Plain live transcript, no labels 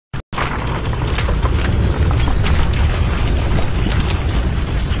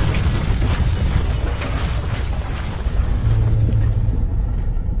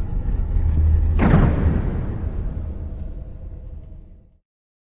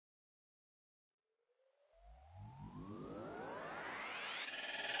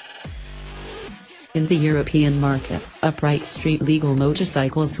In the European market, upright street-legal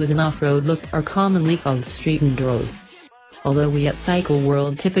motorcycles with an off-road look are commonly called street-enduros. Although we at Cycle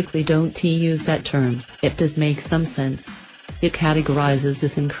World typically don't use that term, it does make some sense. It categorizes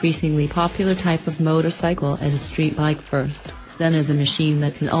this increasingly popular type of motorcycle as a street bike first, then as a machine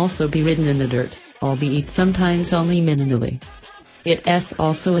that can also be ridden in the dirt, albeit sometimes only minimally. It's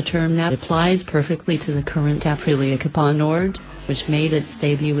also a term that applies perfectly to the current Aprilia Caponord, which made its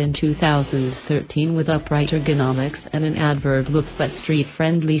debut in 2013 with upright ergonomics and an adverb look but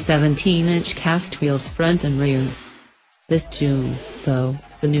street-friendly 17-inch cast wheels front and rear. This June, though,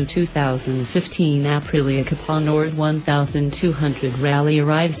 the new 2015 Aprilia Caponord 1200 Rally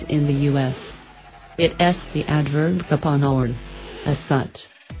arrives in the US. It's the adverb Caponord. As such,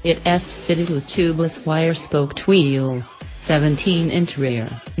 it's fitted with tubeless wire-spoked wheels, 17-inch rear,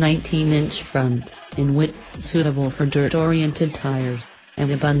 19-inch front, in widths suitable for dirt-oriented tires,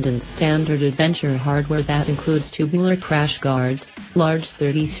 and abundant standard adventure hardware that includes tubular crash guards, large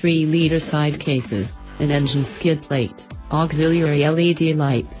 33-liter side cases, an engine skid plate, auxiliary LED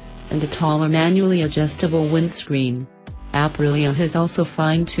lights, and a taller manually adjustable windscreen. Aprilia has also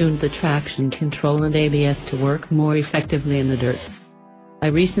fine-tuned the traction control and ABS to work more effectively in the dirt. I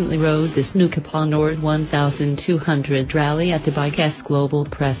recently rode this new Caponord 1200 Rally at the Bike's Global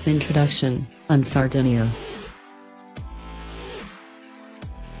Press Introduction, on Sardinia.